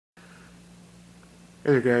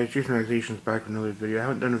Hey there guys, Jason back with another video. I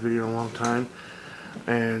haven't done a video in a long time,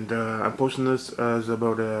 and I'm posting this as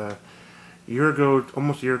about a year ago,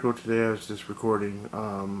 almost a year ago today. I was just recording.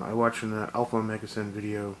 I watched an AlphaOmegaSin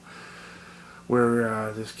video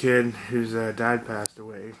where this kid whose dad passed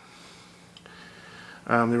away.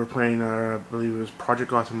 They were playing, I believe it was Project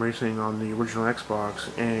Gotham Racing on the original Xbox,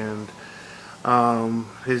 and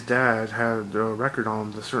his dad had a record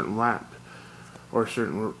on the certain lap or a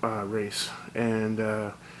certain race, and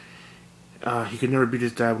he could never beat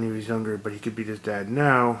his dad when he was younger, but he could beat his dad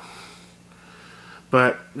now.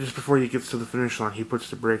 But just before he gets to the finish line, he puts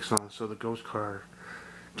the brakes on so the ghost car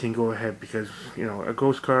can go ahead, because a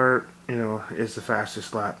ghost car is the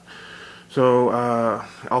fastest lap. So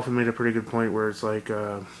Alpha made a pretty good point where it's like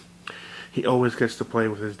he always gets to play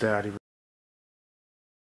with his dad.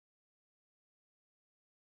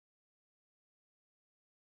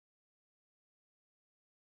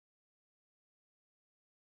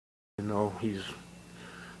 He's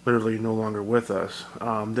literally no longer with us.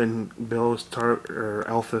 Then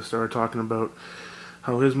Alpha started talking about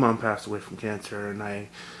how his mom passed away from cancer, and I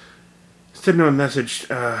sent him a message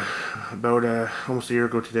about almost a year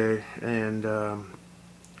ago today, and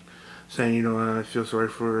saying, I feel sorry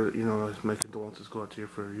for, my condolences go out to you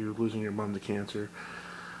for you losing your mom to cancer.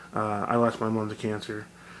 I lost my mom to cancer.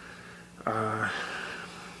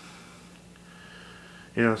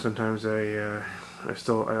 Sometimes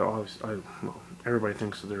well, everybody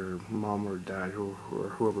thinks of their mom or dad or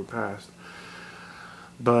whoever passed.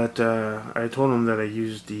 But I told him that I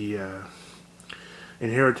used the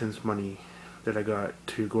inheritance money that I got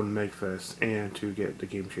to go to MegFest and to get the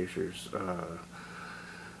Game Chasers,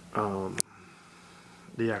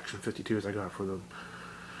 the Action 52s I got for them.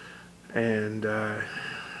 And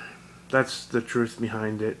that's the truth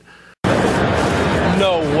behind it.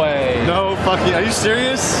 No way. No fucking, are you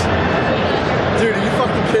serious? Dude, are you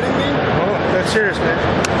fucking kidding me? Oh, that's serious, man.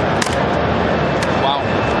 Wow.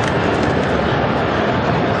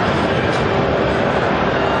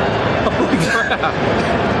 Holy crap.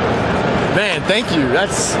 Man, thank you.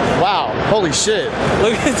 That's, wow. Holy shit.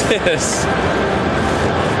 Look at this.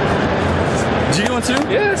 Did you get one too?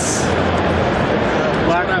 Yes.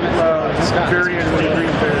 Black variant and green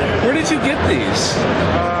variant. Where did you get these?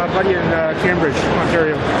 Buddy in Cambridge,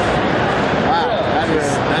 Ontario. Wow, that is,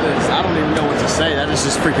 I don't even know what to say. That is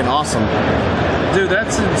just freaking awesome. Dude,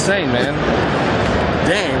 that's insane, man.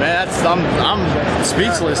 Dang, man, I'm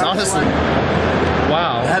speechless, honestly.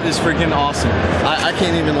 Wow. That is freaking awesome. I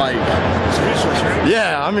can't even, like... Speechless, right?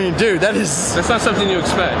 Yeah, I mean, dude, that is... That's not something you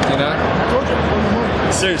expect, I told you.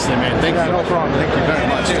 Seriously, man, thank you. No problem. Thank you very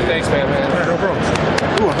much. Dude, thanks, man. No problem.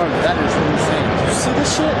 Ooh, that is insane. Did you see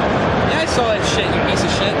this shit? Yeah, I saw that shit, you piece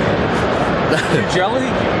of shit. You jelly?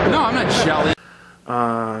 No, I'm not jelly.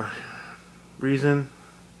 Reason,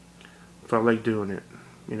 felt like doing it.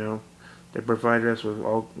 They provided us with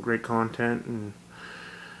all great content, and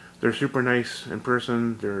they're super nice in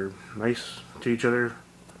person. They're nice to each other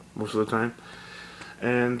most of the time,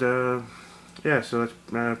 and yeah, so that's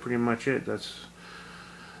pretty much it. That's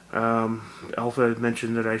Alpha had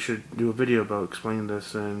mentioned that I should do a video about explaining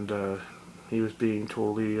this, and he was being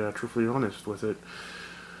totally truthfully honest with it.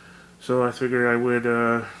 So I figured I would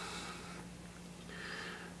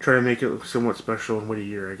try to make it somewhat special and wait a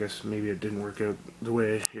year. I guess maybe it didn't work out the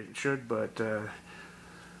way it should, but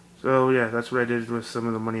so yeah, that's what I did with some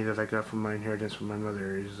of the money that I got from my inheritance from my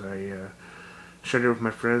mother. Is I shared it with my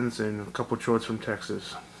friends and a couple chords from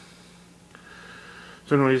Texas.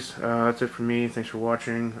 So anyways, that's it for me. Thanks for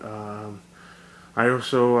watching. I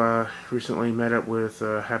also recently met up with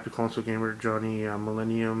Happy Console Gamer Johnny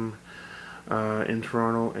Millennium in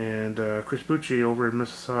Toronto, and Chris Bucci over in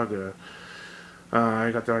Mississauga.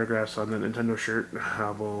 I got the autographs on the Nintendo shirt.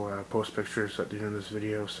 I will post pictures at the end of this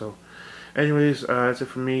video. So anyways, that's it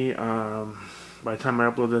for me. By the time I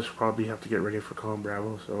upload this, we'll probably have to get ready for Colin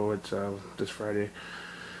Bravo. So it's this Friday,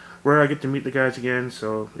 where I get to meet the guys again,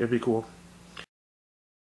 so it'll be cool.